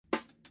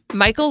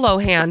Michael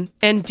Lohan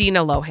and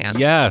Dina Lohan.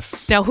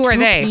 Yes. Now, who are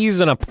they? 2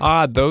 peas in a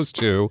pod, those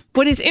two.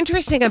 What is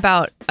interesting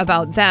about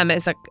them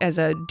as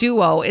a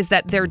duo is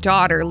that their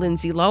daughter,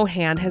 Lindsay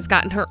Lohan, has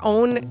gotten her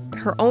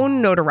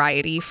own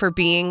notoriety for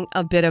being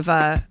a bit of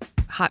a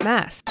hot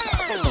mess.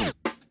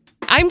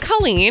 I'm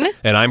Colleen.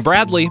 And I'm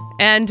Bradley.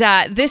 And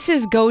this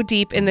is Go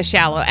Deep in the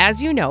Shallow.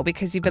 As you know,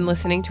 because you've been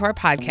listening to our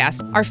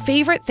podcast, our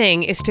favorite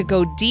thing is to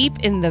go deep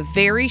in the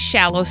very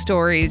shallow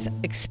stories,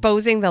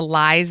 exposing the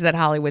lies that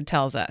Hollywood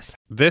tells us.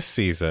 This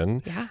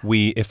season,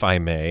 we, if I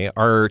may,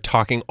 are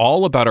talking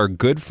all about our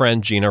good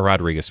friend Gina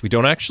Rodriguez. We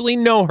don't actually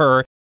know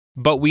her,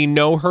 but we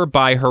know her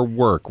by her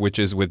work, which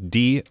is with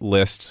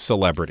D-list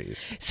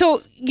celebrities.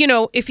 So,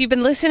 if you've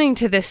been listening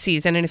to this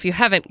season, and if you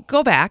haven't,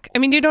 go back. I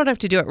mean, you don't have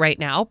to do it right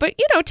now, but,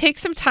 take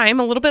some time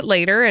a little bit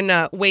later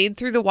and wade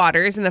through the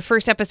waters. In the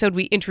first episode,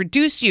 we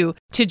introduce you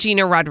to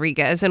Gina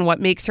Rodriguez and what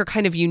makes her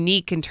kind of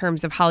unique in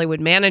terms of Hollywood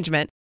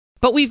management.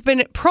 But we've been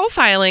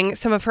profiling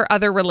some of her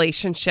other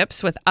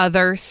relationships with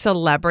other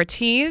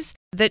celebrities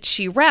that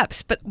she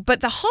reps.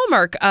 But the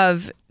hallmark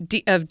of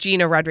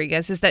Gina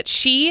Rodriguez is that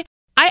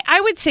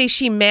I would say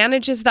she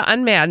manages the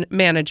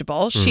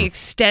unmanageable. She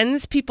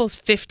extends people's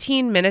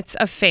 15 minutes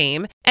of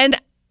fame. And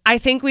I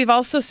think we've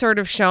also sort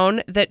of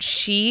shown that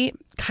she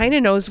kind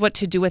of knows what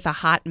to do with a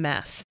hot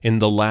mess. In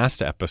the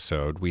last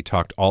episode, we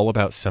talked all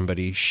about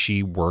somebody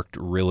she worked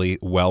really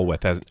well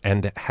with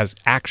and has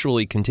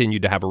actually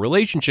continued to have a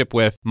relationship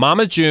with.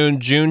 Mama June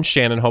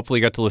Shannon. Hopefully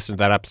you got to listen to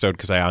that episode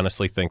because I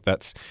honestly think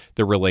that's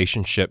the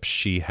relationship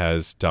she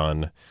has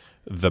done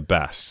the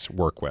best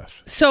work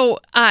with. So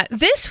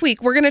this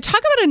week, we're going to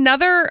talk about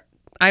another,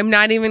 I'm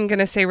not even going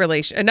to say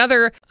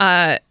another,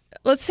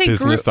 let's say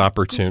business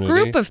opportunity.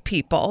 Group of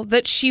people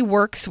that she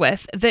works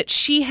with, that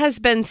she has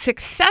been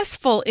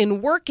successful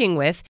in working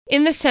with,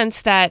 in the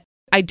sense that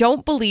I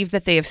don't believe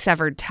that they have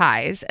severed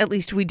ties. At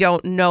least we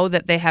don't know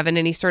that they have in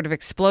any sort of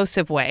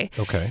explosive way.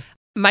 Okay.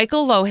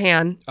 Michael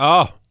Lohan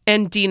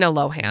and Dina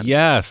Lohan.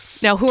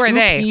 Yes. Now, who are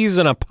they? 2 peas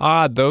in a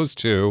pod, those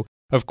two.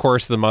 Of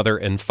course, the mother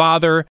and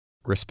father,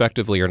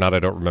 respectively or not, I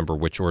don't remember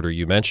which order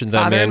you mentioned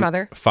them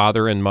in.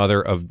 Father and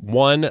mother of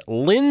one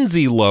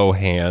Lindsay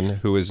Lohan,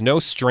 who is no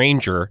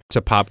stranger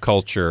to pop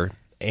culture,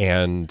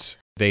 and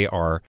they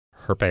are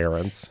her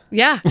parents.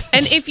 Yeah.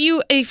 And if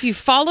you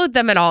followed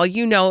them at all,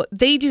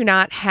 they do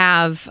not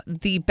have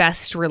the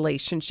best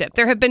relationship.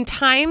 There have been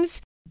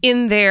times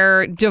in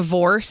their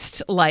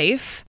divorced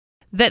life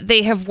that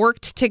they have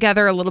worked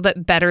together a little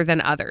bit better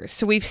than others.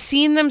 So we've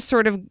seen them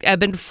sort of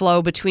ebb and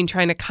flow between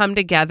trying to come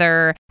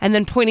together and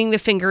then pointing the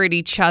finger at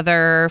each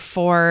other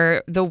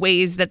for the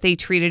ways that they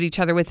treated each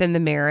other within the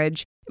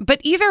marriage.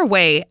 But either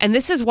way, and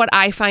this is what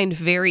I find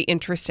very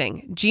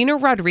interesting, Gina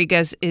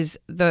Rodriguez is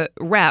the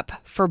rep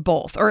for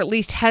both, or at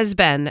least has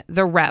been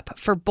the rep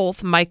for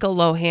both Michael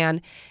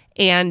Lohan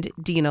and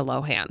Dina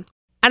Lohan.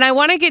 And I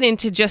want to get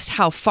into just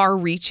how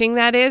far-reaching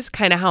that is,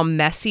 kind of how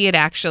messy it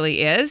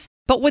actually is.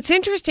 But what's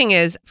interesting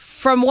is,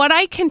 from what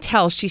I can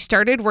tell, she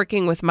started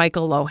working with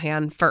Michael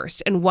Lohan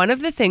first. And one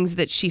of the things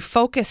that she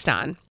focused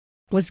on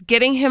was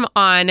getting him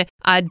on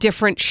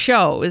different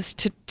shows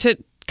to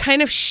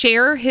kind of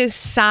share his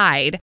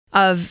side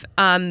of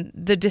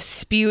the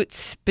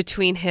disputes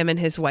between him and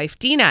his wife,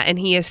 Dina. And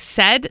he has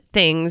said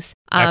things...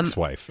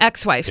 Ex-wife.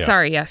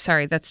 Yeah.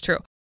 Sorry, that's true.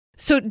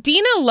 So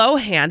Dina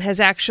Lohan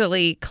has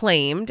actually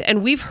claimed,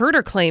 and we've heard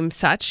her claim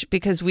such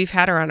because we've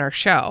had her on our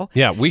show.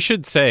 Yeah, we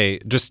should say,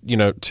 just,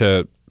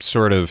 to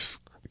sort of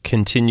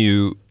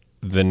continue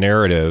the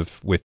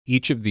narrative with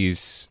each of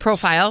these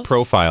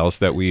profiles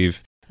that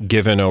we've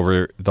given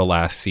over the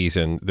last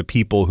season, the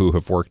people who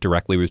have worked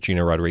directly with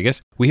Gina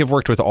Rodriguez. We have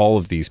worked with all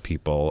of these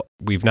people.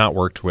 We've not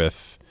worked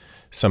with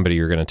somebody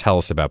you're going to tell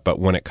us about, but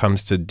when it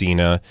comes to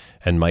Dina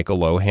and Michael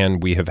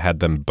Lohan, we have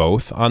had them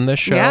both on this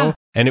show. Yeah.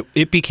 And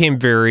it became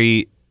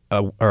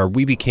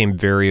we became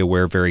very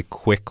aware very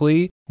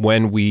quickly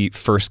when we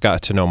first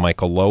got to know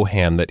Michael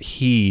Lohan that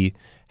he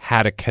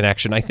had a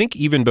connection. I think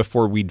even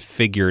before we'd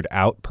figured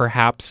out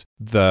perhaps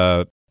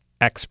the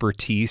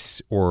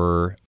expertise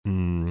or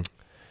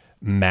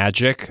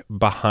magic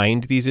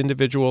behind these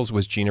individuals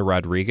was Gina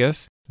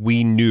Rodriguez.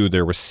 We knew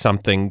there was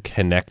something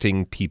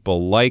connecting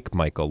people like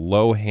Michael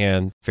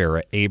Lohan,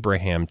 Farrah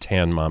Abraham,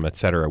 Tan Mom,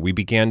 etc. We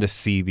began to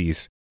see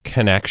these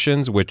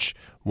connections, which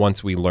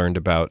once we learned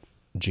about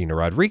Gina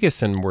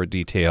Rodriguez in more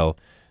detail,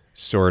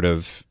 sort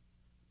of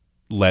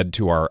led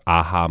to our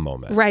aha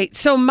moment. Right.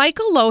 So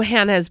Michael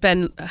Lohan has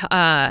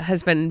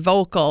been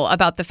vocal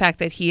about the fact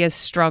that he has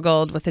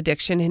struggled with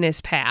addiction in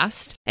his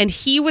past, and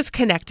he was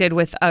connected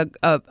with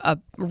a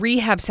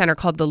rehab center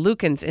called the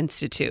Lukens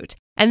Institute.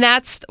 And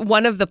that's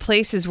one of the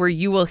places where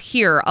you will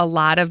hear a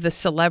lot of the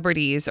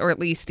celebrities, or at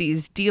least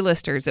these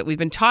D-listers that we've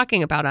been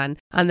talking about on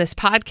this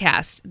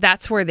podcast.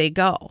 That's where they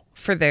go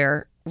for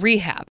their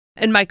rehab.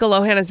 And Michael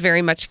Lohan is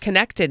very much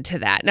connected to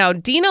that. Now,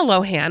 Dina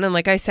Lohan, and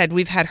like I said,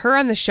 we've had her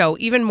on the show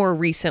even more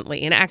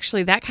recently. And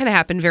actually, that kind of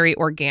happened very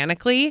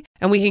organically.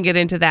 And we can get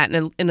into that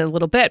in a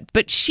little bit.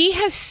 But she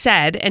has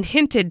said and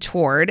hinted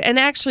toward, and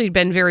actually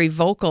been very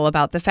vocal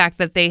about the fact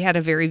that they had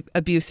a very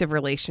abusive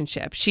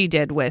relationship. She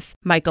did with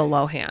Michael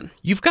Lohan.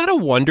 You've got to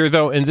wonder,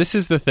 though, and this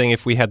is the thing,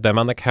 if we had them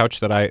on the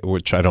couch,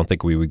 which I don't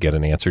think we would get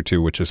an answer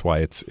to, which is why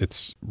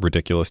it's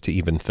ridiculous to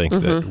even think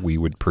that we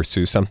would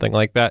pursue something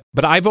like that.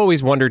 But I've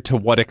always wondered to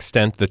what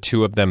extent the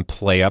two of them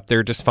play up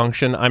their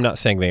dysfunction. I'm not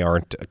saying they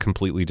aren't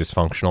completely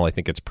dysfunctional. I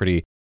think it's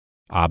pretty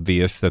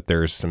obvious that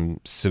there's some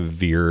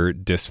severe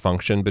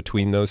dysfunction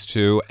between those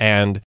two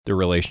and the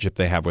relationship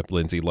they have with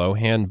Lindsay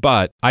Lohan.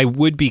 But I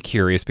would be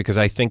curious because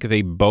I think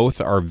they both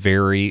are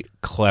very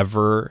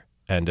clever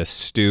and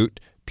astute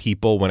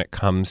people when it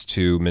comes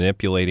to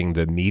manipulating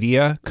the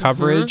media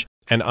coverage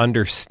and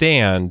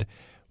understand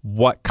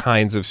what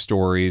kinds of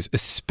stories,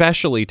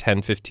 especially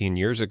 10, 15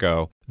 years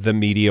ago, the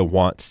media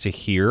wants to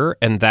hear,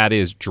 and that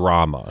is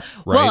drama,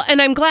 right? Well,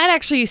 and I'm glad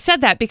actually you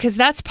said that because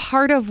that's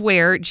part of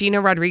where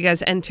Gina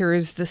Rodriguez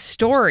enters the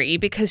story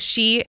because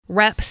she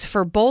reps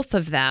for both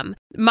of them.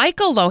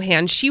 Michael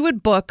Lohan, she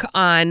would book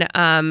on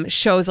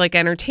shows like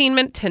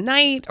Entertainment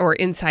Tonight or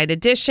Inside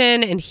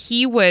Edition, and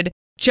he would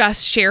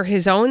just share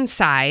his own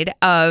side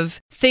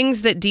of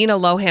things that Dina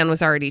Lohan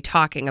was already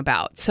talking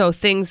about. So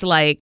things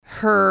like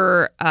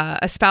her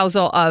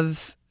espousal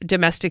of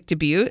domestic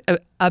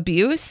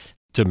abuse.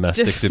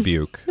 Domestic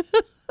dubuque.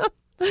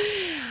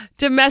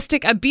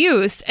 Domestic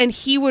abuse, and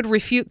he would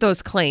refute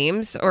those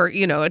claims or,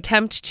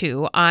 attempt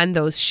to on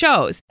those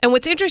shows. And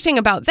what's interesting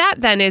about that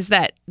then is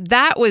that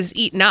was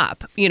eaten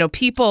up.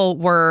 People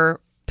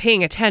were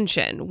paying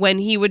attention. When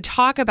he would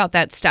talk about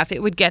that stuff,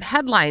 it would get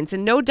headlines.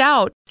 And no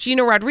doubt,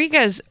 Gina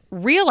Rodriguez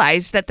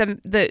realized that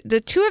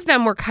the two of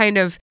them were kind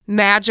of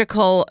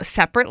magical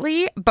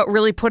separately, but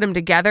really put them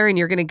together and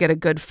you're going to get a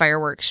good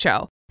fireworks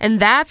show. And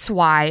that's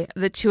why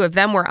the two of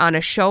them were on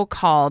a show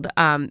called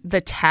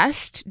The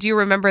Test. Do you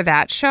remember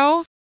that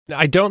show?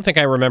 I don't think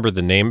I remember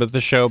the name of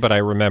the show, but I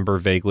remember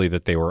vaguely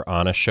that they were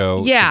on a show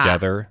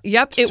together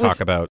to talk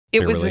about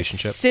their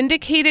relationship. It was a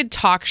syndicated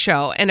talk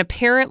show, and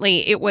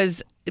apparently it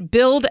was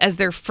billed as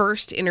their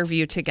first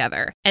interview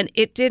together, and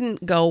it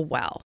didn't go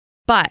well.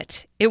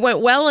 But it went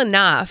well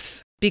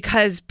enough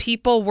because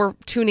people were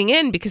tuning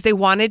in because they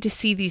wanted to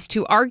see these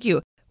two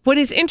argue. What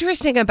is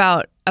interesting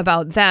about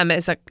them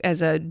as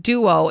a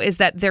duo is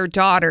that their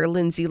daughter,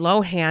 Lindsay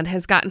Lohan,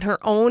 has gotten her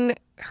own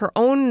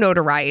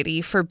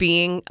notoriety for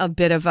being a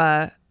bit of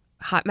a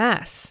hot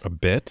mess. A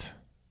bit?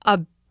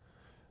 A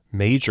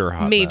major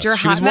hot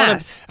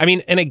mess.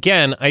 And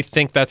again, I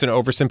think that's an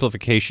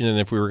oversimplification. And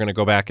if we were going to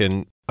go back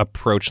and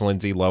approach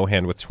Lindsay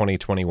Lohan with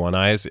 2021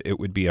 eyes, it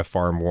would be a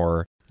far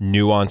more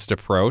nuanced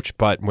approach.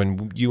 But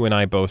when you and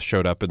I both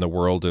showed up in the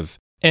world of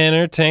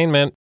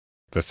entertainment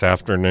this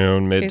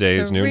afternoon,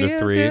 middays, noon to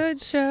 3,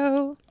 good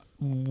show.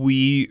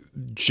 We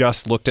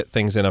just looked at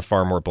things in a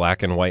far more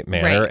black and white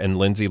manner. Right. And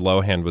Lindsay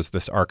Lohan was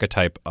this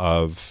archetype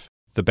of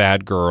the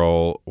bad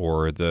girl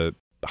or the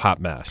hot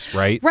mess,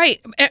 right?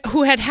 Right.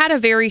 Who had a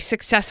very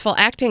successful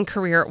acting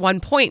career at one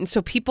point. And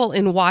so people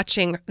in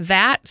watching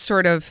that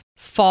sort of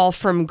fall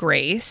from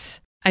grace,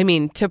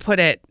 to put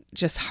it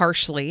just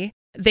harshly,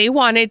 they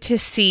wanted to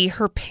see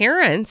her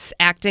parents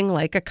acting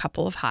like a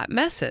couple of hot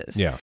messes.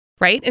 Yeah.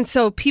 Right. And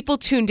so people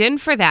tuned in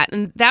for that.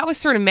 And that was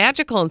sort of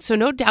magical. And so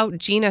no doubt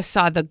Gina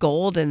saw the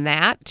gold in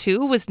that, too,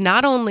 was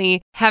not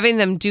only having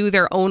them do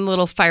their own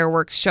little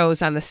fireworks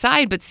shows on the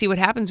side, but see what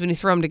happens when you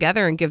throw them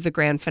together and give the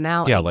grand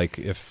finale. Yeah, like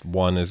if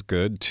one is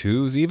good,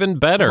 two's even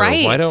better.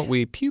 Right. Why don't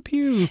we pew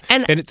pew?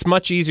 And it's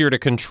much easier to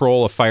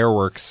control a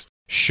fireworks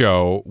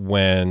show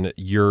when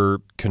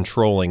you're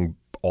controlling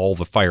all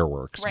the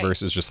fireworks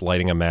versus just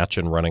lighting a match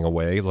and running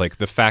away. Like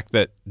the fact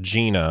that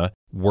Gina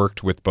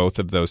worked with both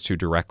of those two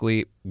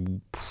directly,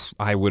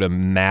 I would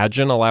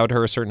imagine allowed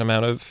her a certain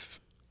amount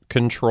of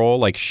control.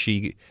 Like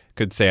she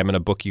could say, I'm going to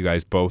book you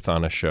guys both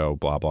on a show,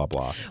 blah, blah,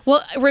 blah.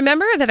 Well,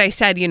 remember that I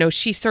said,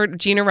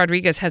 Gina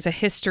Rodriguez has a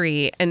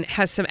history and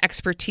has some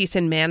expertise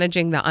in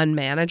managing the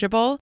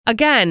unmanageable.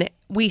 Again,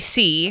 we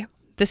see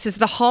this is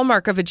the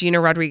hallmark of a Gina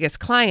Rodriguez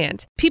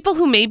client. People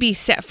who may be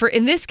set for,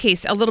 in this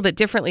case, a little bit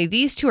differently.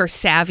 These two are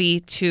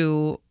savvy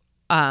to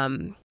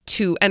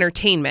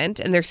entertainment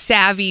and they're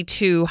savvy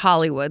to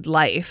Hollywood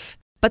life,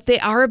 but they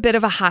are a bit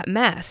of a hot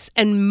mess.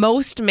 And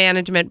most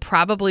management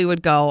probably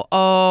would go,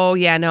 oh,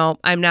 yeah, no,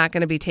 I'm not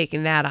going to be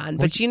taking that on.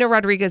 But Gina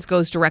Rodriguez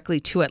goes directly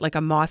to it like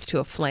a moth to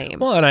a flame.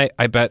 Well, and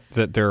I bet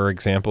that there are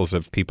examples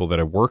of people that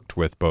have worked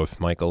with both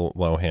Michael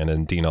Lohan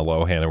and Dina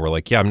Lohan and were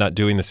like, yeah, I'm not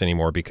doing this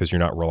anymore because you're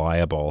not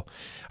reliable.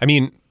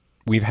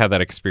 We've had that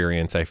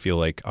experience, I feel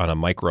like, on a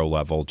micro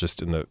level,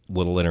 just in the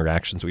little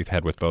interactions we've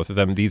had with both of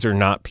them. These are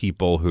not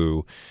people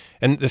who,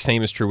 and the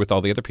same is true with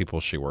all the other people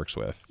she works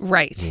with.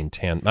 Right.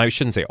 I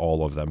shouldn't say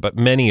all of them, but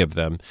many of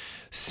them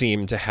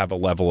seem to have a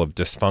level of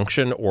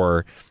dysfunction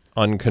or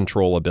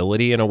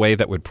uncontrollability in a way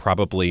that would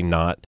probably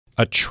not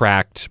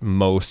attract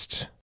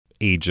most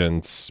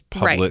agents,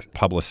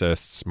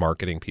 publicists,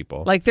 marketing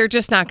people. Like they're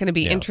just not going to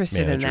be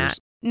interested in that.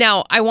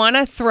 Now, I want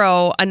to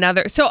throw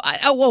another. So,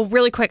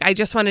 really quick, I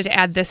just wanted to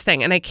add this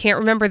thing, and I can't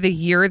remember the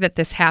year that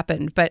this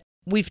happened, but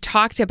we've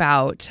talked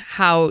about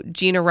how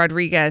Gina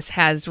Rodriguez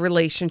has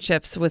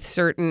relationships with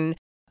certain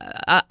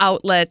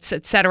outlets,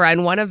 et cetera.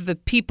 And one of the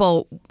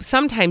people,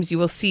 sometimes you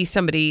will see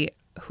somebody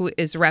who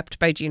is repped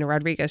by Gina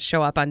Rodriguez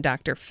show up on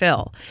Dr.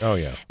 Phil. Oh,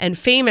 yeah. And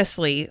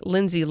famously,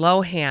 Lindsay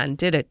Lohan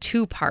did a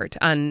 2-part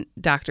on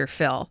Dr.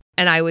 Phil.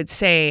 And I would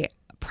say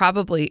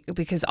probably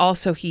because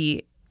also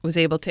he was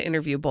able to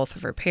interview both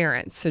of her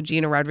parents. So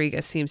Gina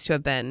Rodriguez seems to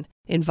have been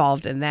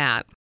involved in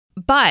that.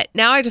 But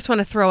now I just want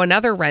to throw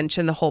another wrench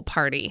in the whole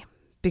party,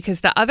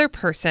 because the other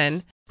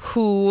person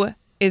who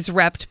is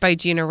repped by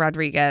Gina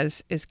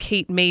Rodriguez is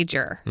Kate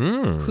Major.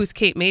 Who's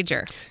Kate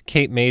Major?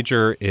 Kate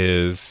Major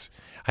is,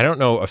 I don't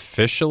know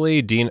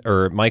officially,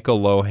 Michael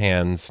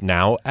Lohan's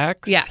now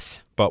ex.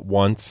 Yes. But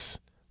once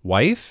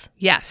wife.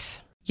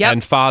 Yes. Yep.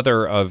 And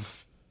father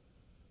of,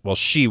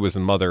 she was the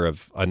mother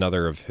of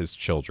another of his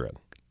children.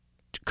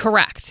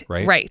 Correct.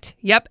 Right.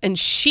 Yep. And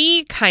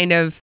she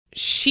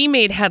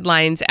made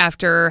headlines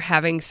after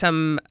having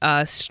some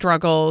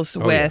struggles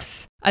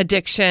with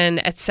addiction,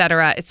 et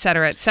cetera, et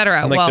cetera, et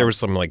cetera. And there was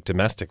some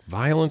domestic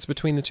violence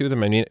between the two of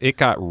them. I mean, it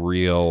got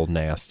real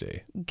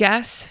nasty.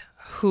 Guess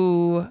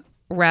who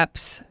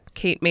reps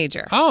Kate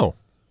Major? Oh,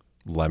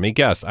 let me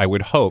guess. I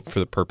would hope for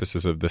the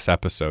purposes of this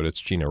episode, it's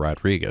Gina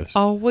Rodriguez.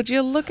 Oh, would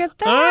you look at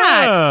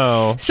that?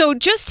 Oh. So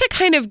just to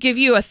kind of give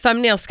you a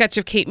thumbnail sketch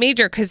of Kate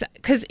Major, because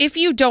if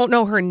you don't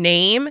know her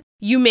name,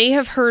 you may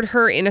have heard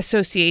her in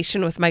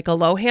association with Michael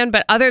Lohan,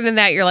 but other than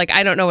that, you're like,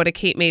 I don't know what a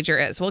Kate Major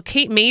is. Well,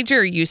 Kate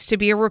Major used to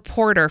be a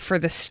reporter for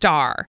The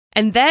Star,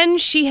 and then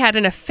she had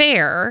an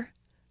affair,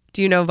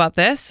 do you know about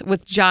this,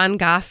 with Jon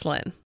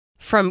Gosselin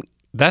from...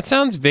 That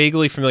sounds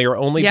vaguely familiar,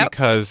 only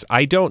because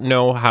I don't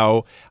know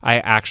how I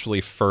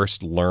actually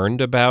first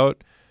learned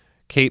about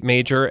Kate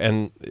Major,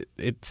 and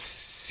it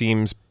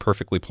seems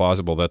perfectly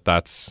plausible that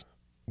that's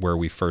where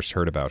we first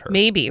heard about her.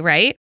 Maybe,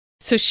 right?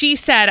 So she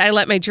said, I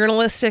let my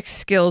journalistic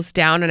skills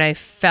down and I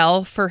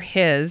fell for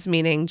his,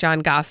 meaning Jon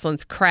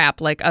Gosselin's, crap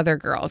like other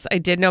girls. I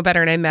did know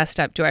better and I messed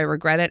up. Do I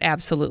regret it?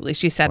 Absolutely,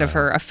 she said of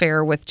her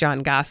affair with Jon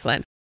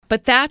Gosselin.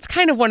 But that's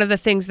kind of one of the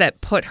things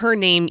that put her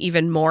name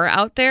even more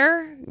out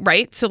there,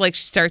 right? So she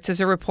starts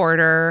as a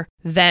reporter,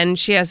 then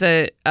she has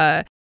an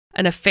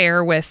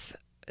affair with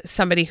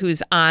somebody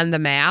who's on the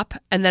map,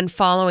 and then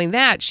following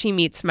that, she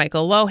meets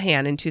Michael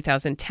Lohan in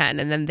 2010,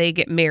 and then they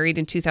get married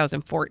in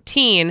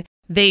 2014.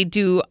 They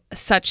do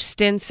such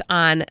stints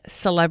on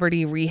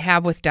Celebrity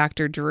Rehab with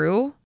Dr.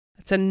 Drew.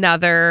 It's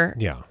another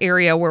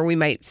area where we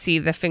might see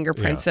the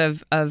fingerprints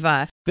of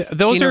Gina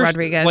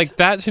Rodriguez.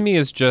 That to me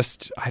is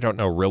just, I don't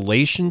know,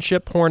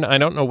 relationship porn. I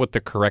don't know what the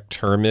correct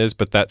term is,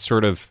 but that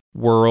sort of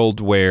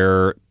world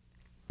where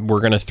we're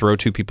going to throw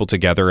two people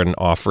together and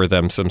offer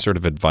them some sort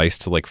of advice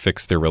to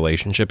fix their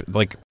relationship.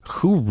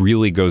 Who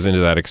really goes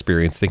into that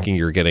experience thinking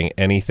you're getting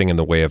anything in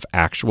the way of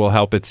actual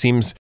help? It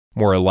seems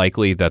more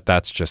likely that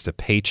that's just a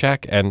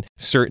paycheck, and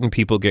certain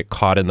people get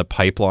caught in the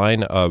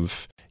pipeline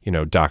of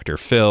Dr.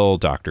 Phil,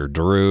 Dr.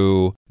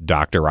 Drew,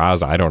 Dr.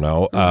 Oz, I don't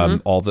know,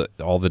 all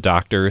the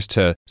doctors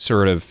to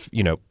sort of,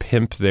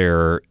 pimp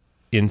their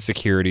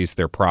insecurities,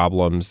 their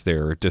problems,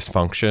 their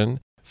dysfunction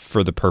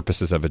for the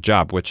purposes of a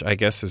job, which I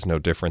guess is no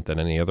different than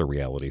any other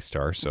reality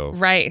star. So,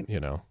 right.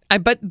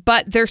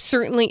 But there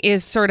certainly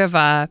is sort of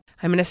I'm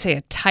going to say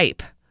a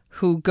type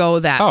who go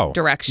that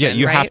direction. Yeah,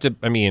 you right? have to,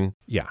 I mean,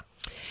 yeah.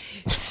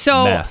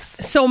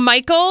 So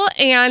Michael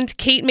and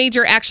Kate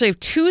Major actually have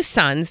 2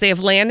 sons. They have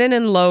Landon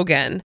and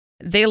Logan.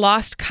 They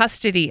lost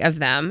custody of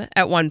them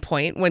at one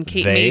point when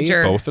Kate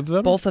Major... Both of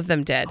them? Both of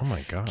them did. Oh,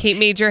 my gosh. Kate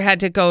Major had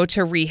to go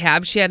to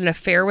rehab. She had an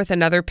affair with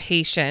another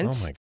patient.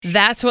 Oh, my gosh.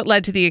 That's what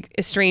led to the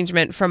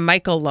estrangement from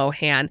Michael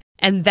Lohan.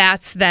 And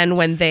that's then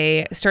when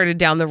they started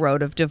down the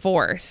road of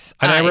divorce.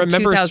 And I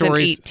remember in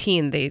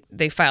 2018,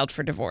 they filed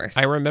for divorce.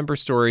 I remember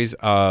stories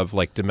of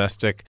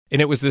domestic...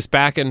 And it was this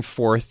back and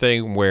forth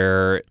thing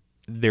where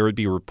there would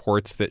be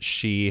reports that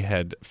she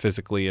had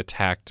physically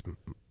attacked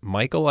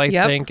Michael, I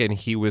think, and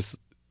he was...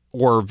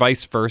 Or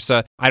vice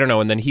versa. I don't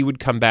know. And then he would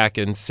come back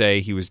and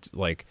say he was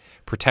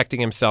protecting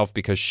himself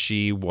because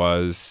she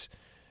was,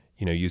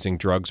 using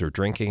drugs or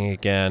drinking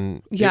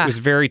again. Yeah. It was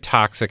very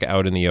toxic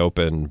out in the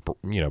open,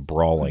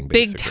 brawling,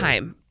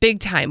 basically. Big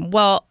time.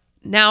 Well,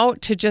 now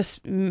to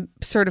just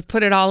sort of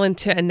put it all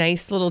into a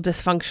nice little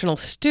dysfunctional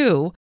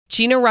stew,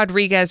 Gina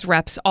Rodriguez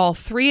reps all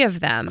 3 of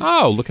them.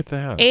 Oh, look at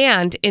that.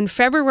 And in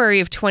February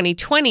of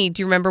 2020,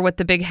 do you remember what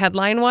the big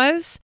headline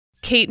was?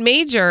 Kate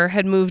Major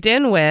had moved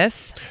in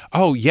with...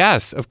 Oh,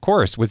 yes, of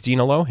course, with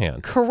Dina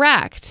Lohan.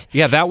 Correct.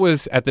 Yeah, that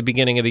was at the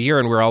beginning of the year,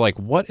 and we're all like,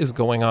 what is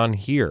going on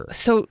here?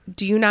 So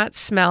do you not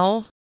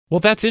smell...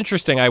 Well, that's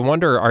interesting. I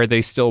wonder, are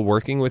they still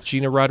working with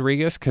Gina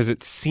Rodriguez? Because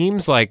it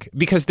seems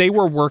because they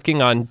were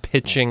working on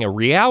pitching a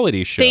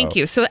reality show. Thank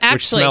you. So actually...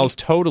 Which smells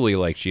totally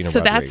like Gina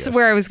Rodriguez. So that's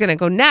where I was going to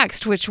go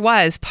next, which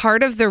was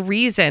part of the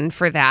reason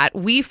for that.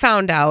 We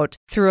found out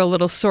through a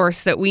little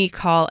source that we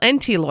call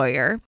NT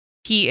Lawyer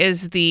he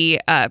is the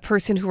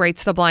person who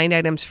writes the blind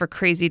items for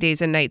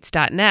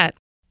crazydaysandnights.net,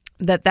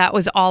 that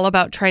was all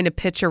about trying to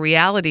pitch a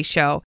reality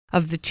show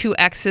of the two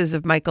exes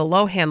of Michael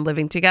Lohan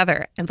living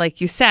together. And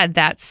like you said,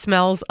 that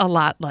smells a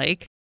lot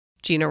like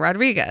Gina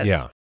Rodriguez.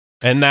 Yeah.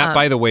 And that,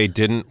 by the way,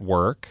 didn't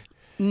work.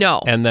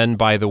 No. And then,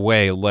 by the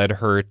way, led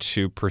her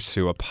to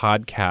pursue a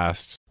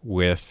podcast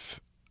with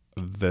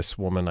this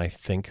woman, I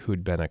think,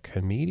 who'd been a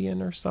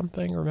comedian or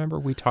something. Remember,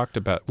 we talked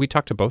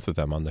to both of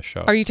them on the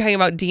show. Are you talking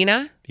about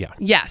Dina? Yeah.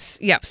 Yes.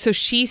 Yep. So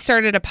she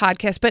started a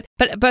podcast, but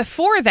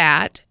before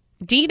that,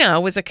 Dina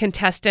was a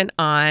contestant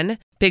on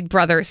Big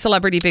Brother,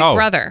 Celebrity Big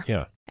Brother.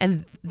 Yeah.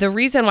 And the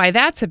reason why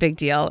that's a big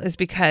deal is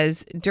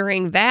because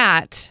during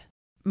that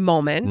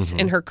moment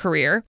in her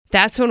career,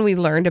 that's when we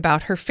learned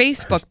about her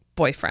Facebook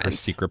boyfriend. Her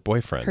secret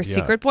boyfriend. Her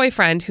secret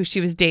boyfriend who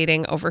she was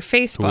dating over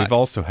Facebook. Who we've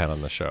also had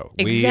on the show.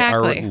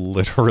 Exactly. We are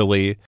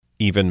literally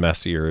even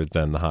messier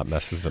than the hot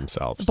messes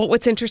themselves. But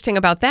what's interesting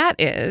about that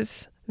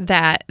is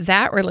that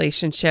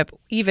relationship,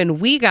 even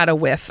we got a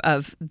whiff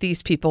of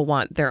these people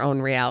want their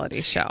own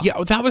reality show.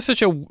 Yeah, that was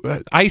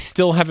I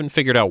still haven't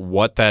figured out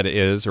what that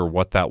is or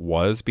what that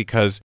was,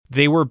 because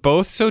they were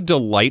both so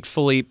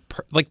delightfully,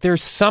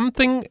 there's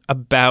something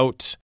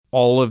about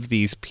all of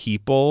these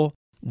people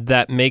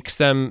that makes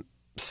them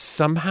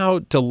somehow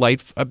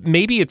delightful.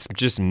 Maybe it's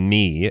just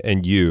me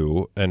and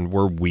you and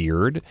we're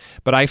weird,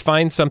 but I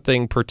find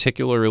something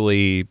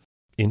particularly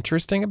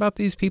interesting about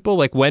these people.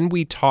 Like when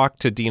we talk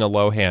to Dina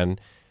Lohan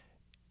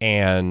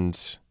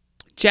and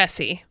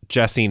Jesse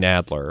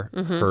Nadler,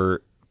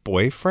 her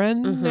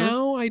boyfriend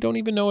now. I don't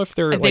even know if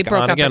they're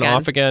on again,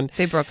 off again.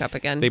 They broke up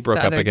again. They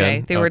broke up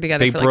again. They were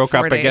together. They broke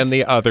up again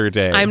the other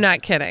day. I'm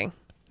not kidding.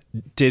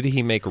 Did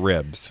he make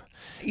ribs?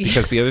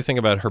 Because the other thing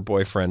about her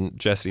boyfriend,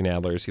 Jesse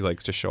Nadler, is he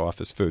likes to show off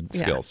his food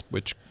skills,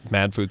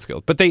 mad food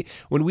skills. But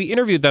when we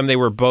interviewed them, they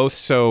were both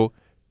so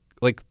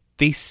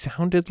they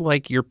sounded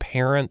like your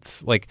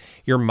parents, like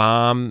your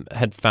mom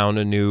had found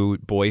a new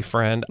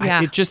boyfriend.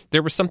 Yeah.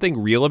 There was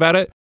something real about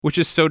it, which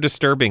is so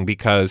disturbing,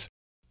 because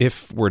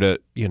if we're to,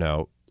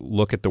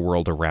 look at the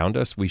world around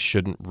us, we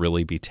shouldn't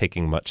really be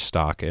taking much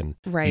stock in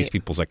these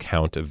people's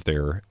account of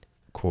their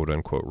quote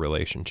unquote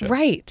relationship.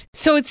 Right.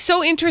 So it's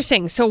so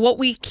interesting. So what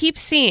we keep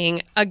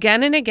seeing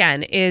again and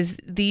again is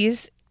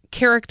these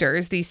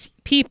characters, these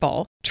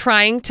people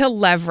trying to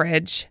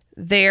leverage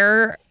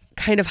their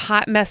kind of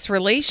hot mess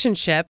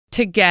relationship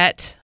to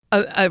get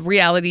a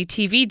reality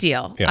TV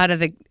deal out of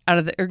the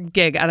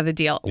gig out of the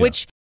deal,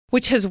 which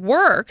has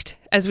worked,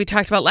 as we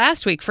talked about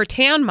last week, for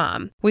Tan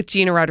Mom with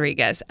Gina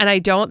Rodriguez. And I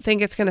don't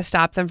think it's going to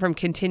stop them from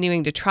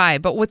continuing to try.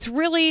 But what's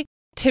really,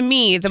 to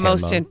me, the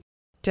most...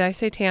 Did I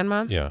say Tan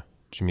Mom? Yeah.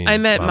 I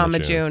meant Mama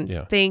June.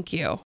 Yeah. Thank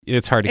you.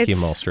 It's hard to keep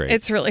them all straight.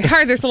 It's really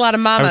hard. There's a lot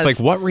of mamas. I was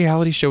like, what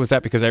reality show was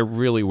that? Because I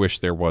really wish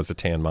there was a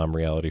Tan Mom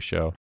reality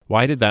show.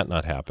 Why did that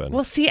not happen?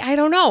 Well, see, I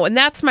don't know. And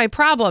that's my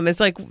problem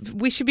is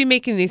we should be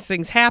making these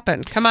things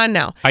happen. Come on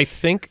now. I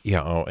think,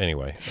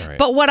 anyway. All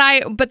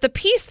right. But the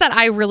piece that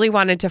I really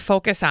wanted to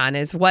focus on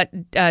is what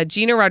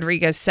Gina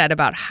Rodriguez said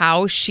about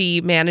how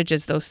she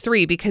manages those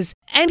three, because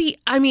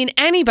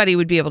anybody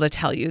would be able to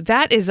tell you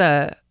that is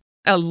a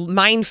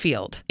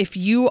minefield. If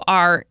you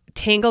are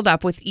tangled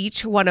up with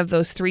each one of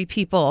those three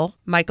people,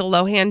 Michael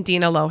Lohan,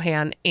 Dina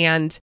Lohan,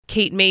 and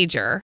Kate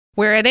Major,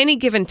 where at any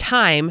given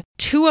time,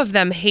 two of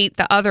them hate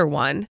the other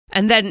one,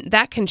 and then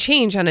that can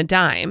change on a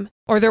dime,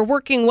 or they're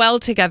working well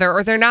together,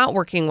 or they're not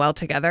working well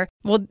together.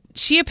 Well,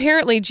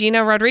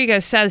 Gina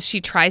Rodriguez says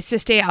she tries to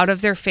stay out of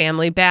their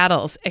family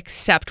battles,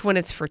 except when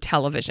it's for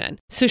television.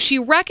 So she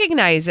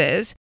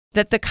recognizes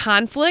that the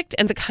conflict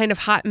and the kind of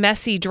hot,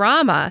 messy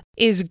drama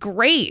is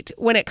great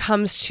when it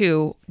comes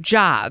to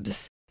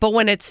jobs. But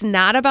when it's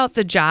not about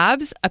the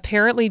jobs,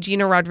 apparently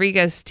Gina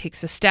Rodriguez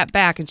takes a step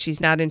back and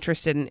she's not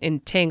interested in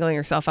tangling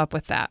herself up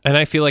with that. And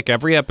I feel like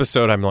every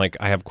episode I'm like,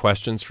 I have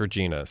questions for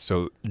Gina.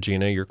 So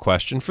Gina, your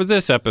question for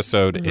this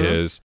episode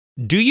is,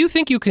 do you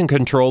think you can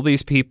control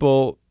these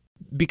people?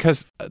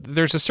 Because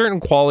there's a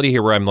certain quality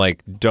here where I'm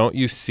like, don't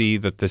you see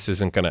that this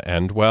isn't going to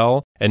end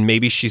well? And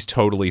maybe she's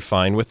totally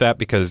fine with that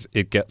because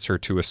it gets her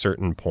to a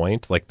certain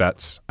point.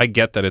 I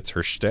get that it's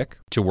her shtick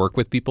to work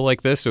with people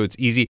like this. So it's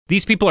easy.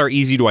 These people are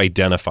easy to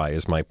identify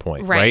is my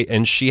point, right?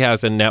 And she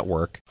has a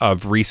network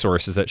of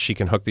resources that she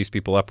can hook these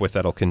people up with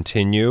that'll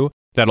continue,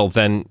 that'll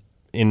then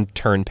in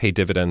turn pay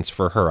dividends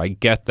for her. I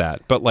get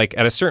that. But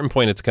at a certain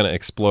point, it's going to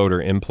explode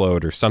or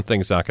implode or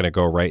something's not going to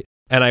go right.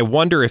 And I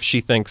wonder if she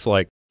thinks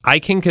I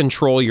can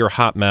control your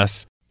hot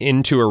mess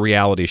into a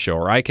reality show,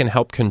 or I can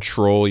help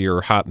control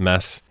your hot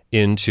mess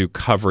into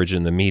coverage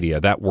in the media.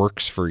 That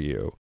works for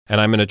you.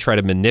 And I'm going to try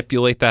to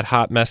manipulate that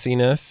hot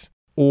messiness,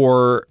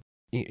 or,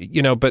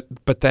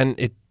 but then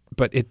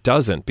it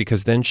doesn't,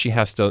 because then she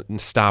has to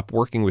stop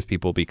working with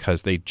people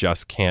because they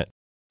just can't.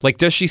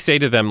 Does she say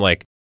to them,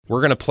 we're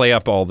going to play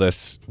up all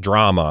this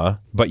drama,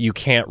 but you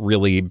can't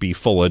really be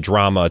full of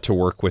drama to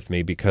work with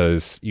me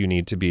because you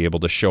need to be able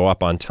to show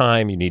up on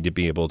time. You need to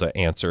be able to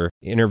answer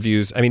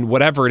interviews. I mean,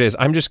 whatever it is,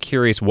 I'm just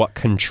curious what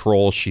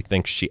control she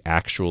thinks she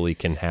actually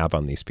can have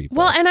on these people.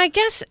 Well, and I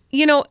guess,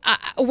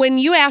 when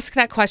you ask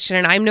that question,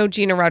 and I'm no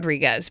Gina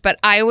Rodriguez, but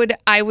I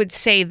would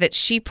say that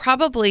she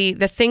probably,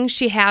 the thing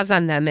she has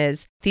on them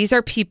is these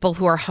are people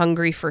who are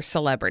hungry for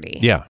celebrity.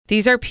 Yeah.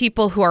 These are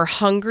people who are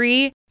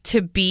hungry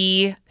to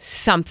be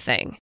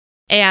something.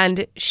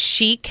 And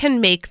she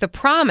can make the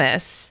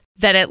promise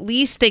that at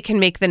least they can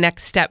make the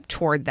next step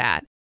toward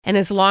that. And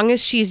as long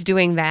as she's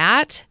doing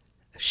that,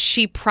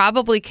 she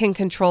probably can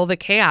control the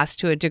chaos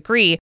to a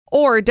degree,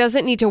 or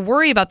doesn't need to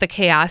worry about the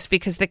chaos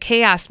because the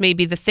chaos may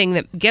be the thing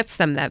that gets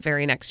them that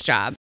very next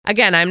job.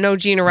 Again, I'm no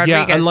Gina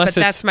Rodriguez, but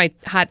that's my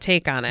hot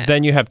take on it.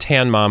 Then you have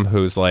Tan Mom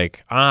who's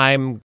like,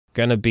 I'm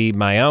going to be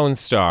my own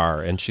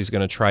star, and she's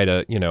going to try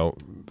to,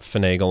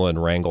 finagle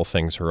and wrangle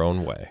things her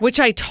own way. Which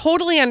I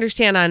totally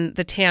understand on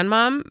the Tan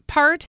Mom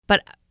part,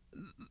 but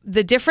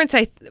the difference,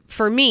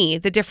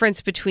 the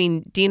difference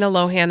between Dina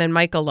Lohan and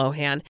Michael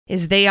Lohan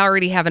is they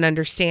already have an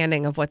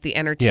understanding of what the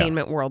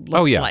entertainment world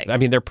looks like. I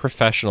mean, they're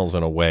professionals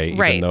in a way,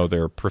 even though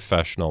they're a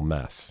professional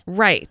mess.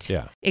 Right.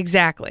 Yeah.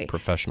 Exactly.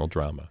 Professional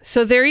drama.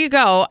 So there you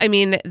go. I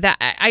mean,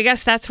 I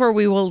guess that's where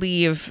we will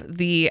leave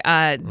the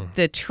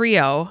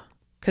trio.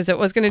 Because it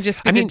was going to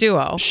just be the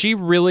duo. She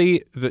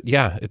really,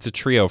 it's a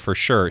trio for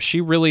sure.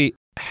 She really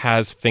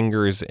has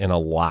fingers in a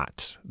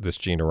lot, this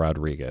Gina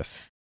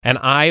Rodriguez. And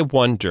I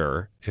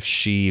wonder if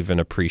she even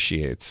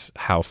appreciates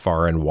how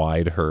far and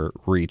wide her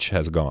reach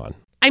has gone.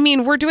 I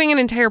mean, we're doing an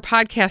entire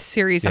podcast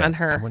series on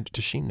her.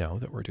 Does she know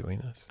that we're doing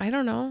this? I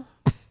don't know.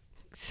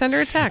 Send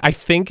her a text. I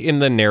think in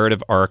the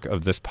narrative arc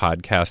of this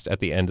podcast at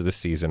the end of the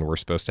season, we're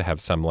supposed to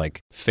have some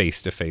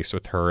face-to-face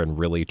with her and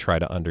really try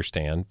to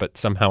understand. But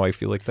somehow I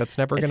feel like that's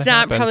never going to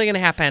happen. It's not probably going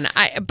to happen.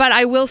 But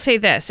I will say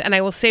this, and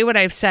I will say what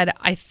I've said,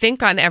 I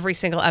think on every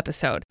single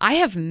episode. I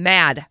have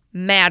mad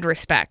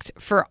respect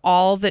for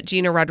all that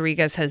Gina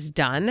Rodriguez has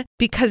done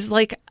because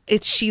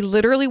she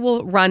literally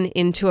will run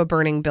into a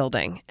burning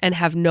building and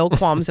have no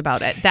qualms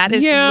about it. That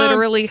is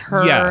literally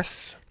her.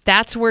 Yes.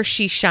 That's where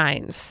she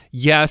shines.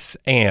 Yes,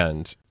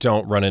 and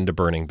don't run into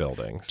burning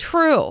buildings.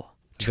 True.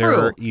 There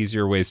are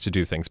easier ways to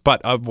do things.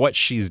 But of what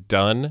she's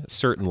done,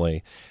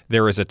 certainly,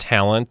 there is a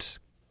talent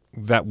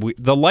that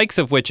the likes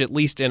of which, at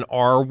least in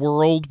our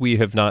world, we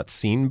have not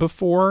seen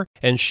before.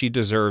 And she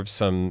deserves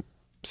some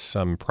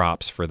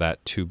props for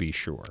that, to be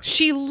sure.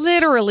 She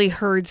literally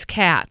herds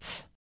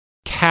cats.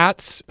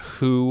 Cats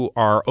who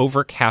are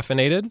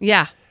over-caffeinated.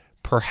 Yeah.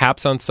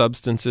 Perhaps on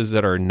substances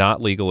that are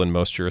not legal in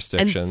most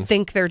jurisdictions. And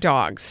think they're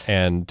dogs.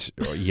 And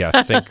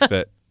think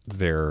that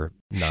they're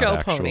not show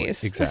actually.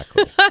 Ponies.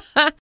 Exactly.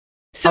 All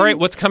right,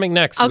 what's coming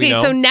next? Okay,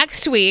 so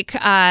next week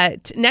I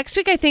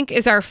think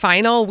is our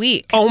final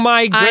week. Oh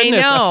my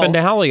goodness, a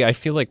finale. I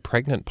feel like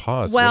pregnant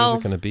pause. What is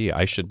it going to be?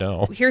 I should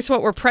know. Here's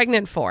what we're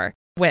pregnant for.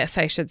 With,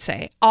 I should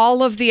say,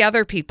 all of the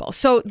other people.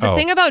 So the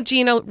thing about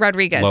Gina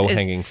Rodriguez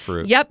low-hanging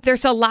fruit. Yep,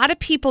 there's a lot of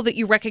people that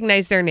you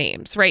recognize their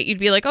names, right? You'd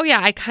be like, oh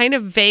yeah, I kind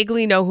of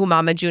vaguely know who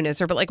Mama June is,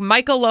 but like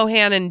Michael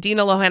Lohan and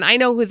Dina Lohan, I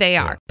know who they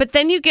are. But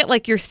then you get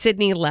like your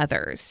Sydney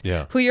Leathers,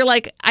 who you're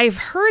like, I've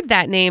heard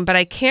that name, but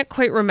I can't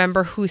quite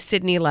remember who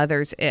Sydney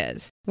Leathers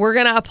is. We're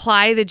going to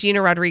apply the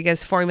Gina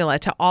Rodriguez formula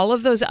to all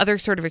of those other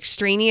sort of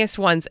extraneous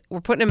ones.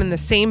 We're putting them in the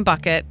same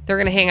bucket. They're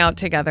going to hang out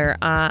together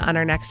on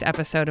our next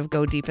episode of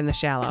Go Deep in the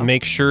Shallow.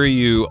 Make sure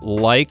you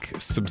like,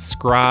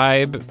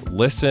 subscribe,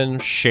 listen,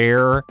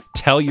 share,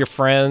 tell your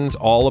friends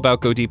all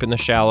about Go Deep in the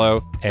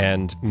Shallow,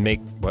 and make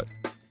what?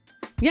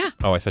 Yeah.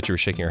 Oh, I thought you were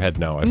shaking your head.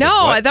 No.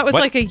 That was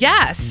like a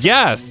yes.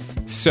 Yes.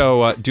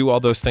 So do all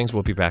those things.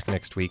 We'll be back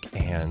next week.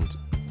 And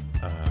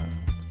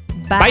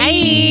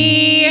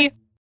bye.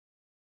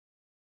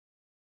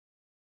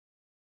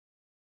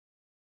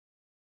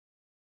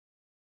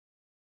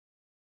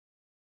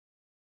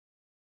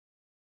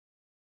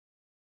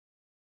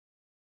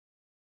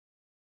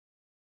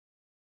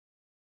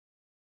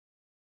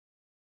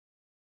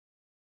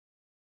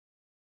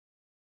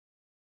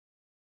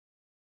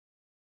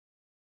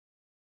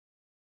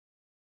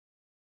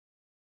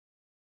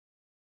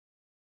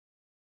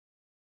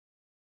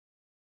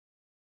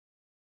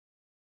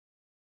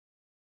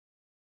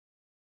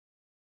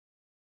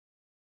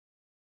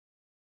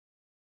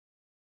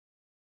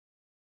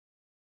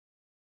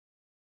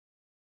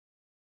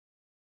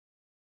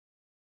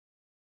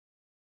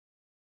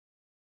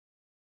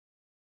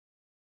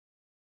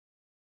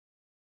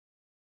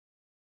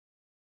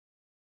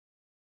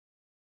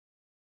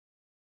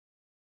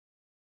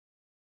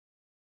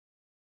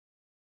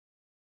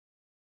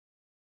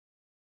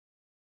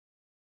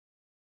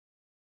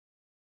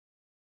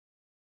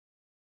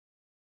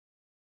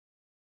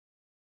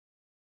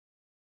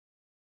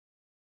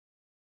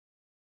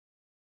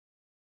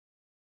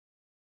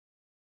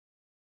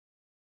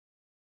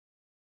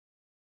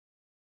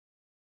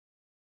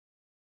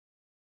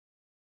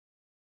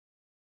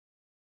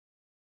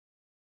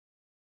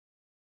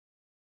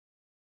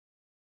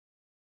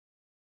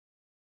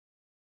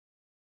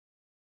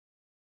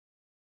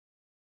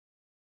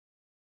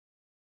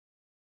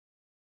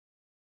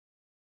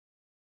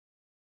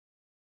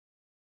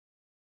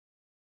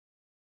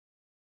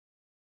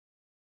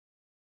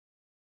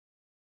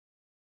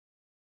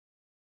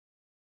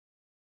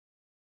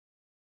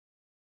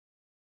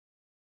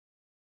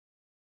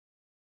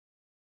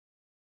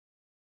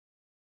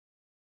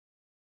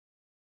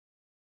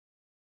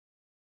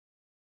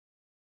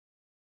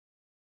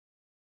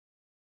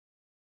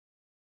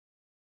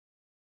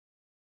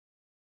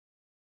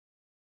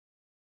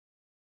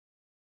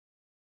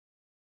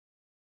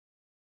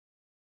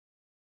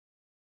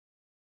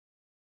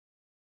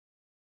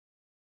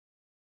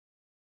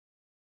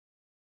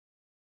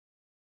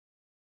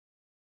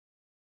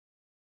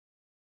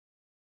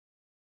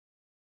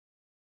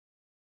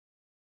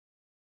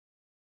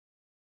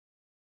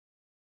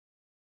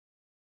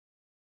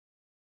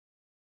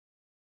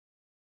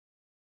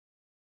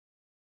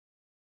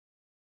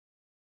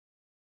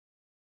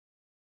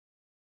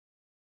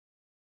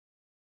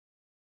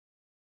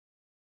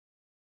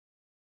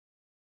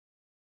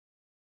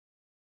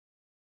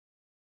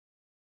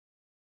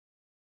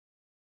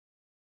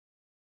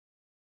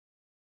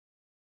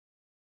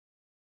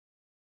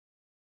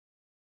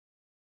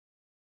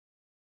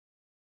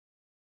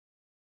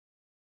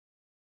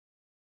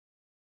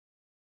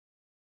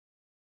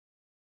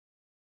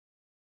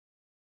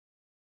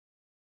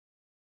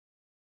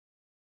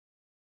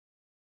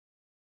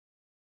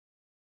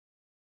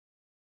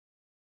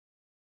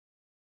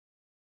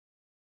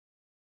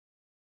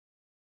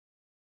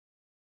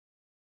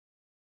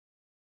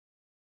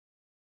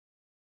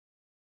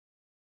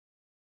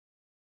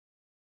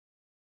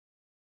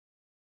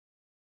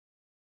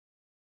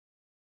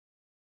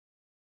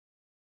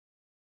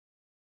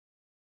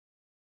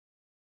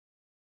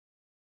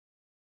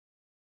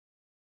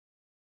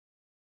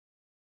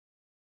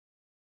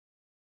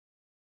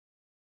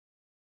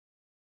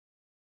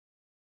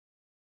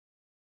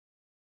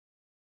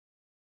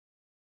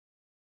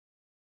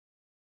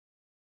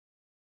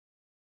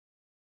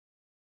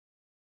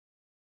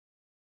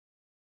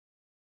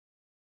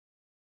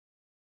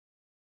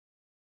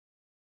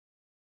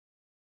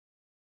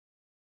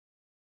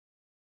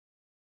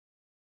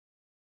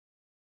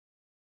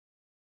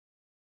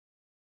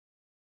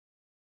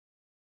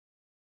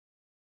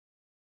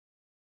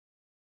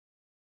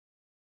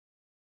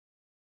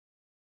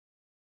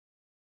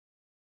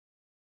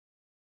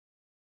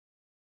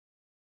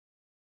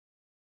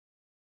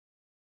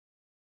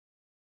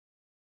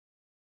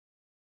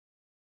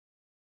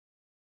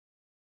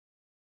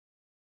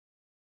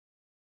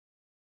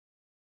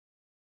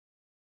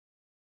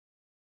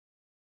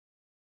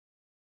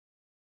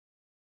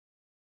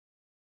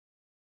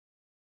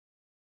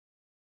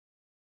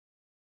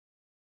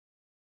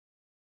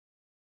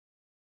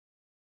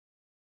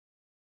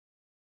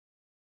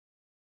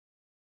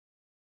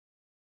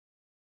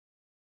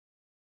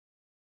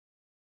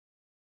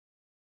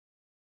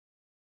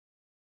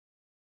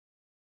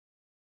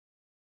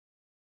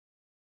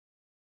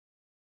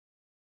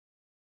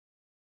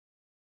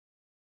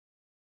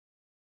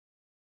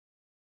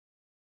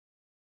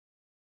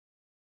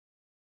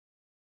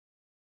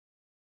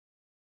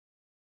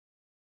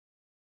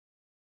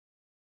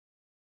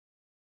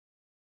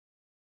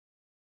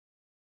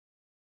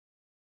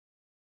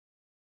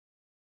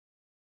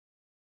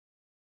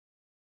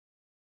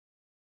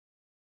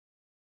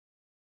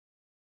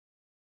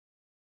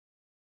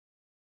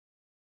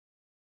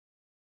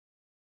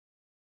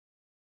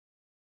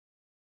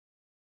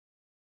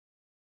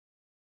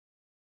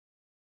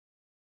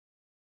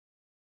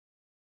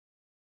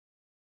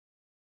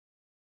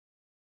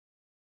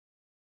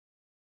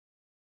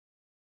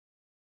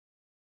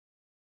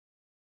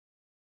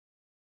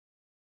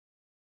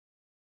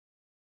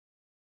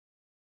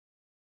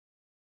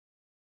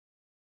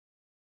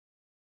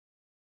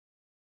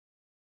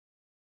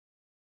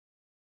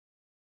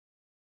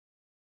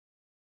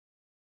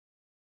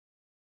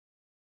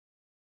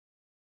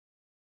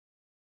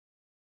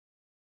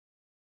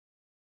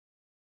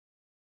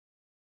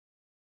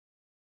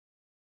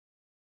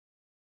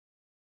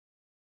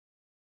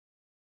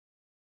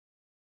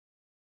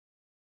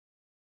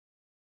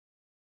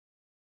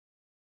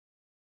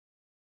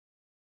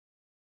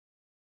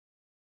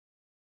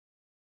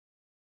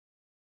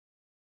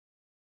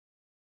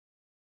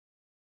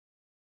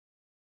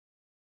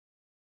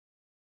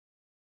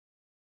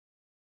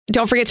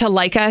 Don't forget to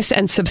like us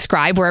and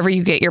subscribe wherever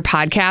you get your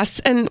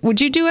podcasts. And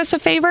would you do us a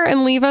favor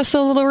and leave us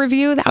a little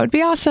review? That would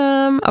be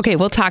awesome. Okay,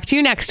 we'll talk to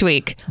you next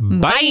week.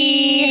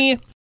 Bye.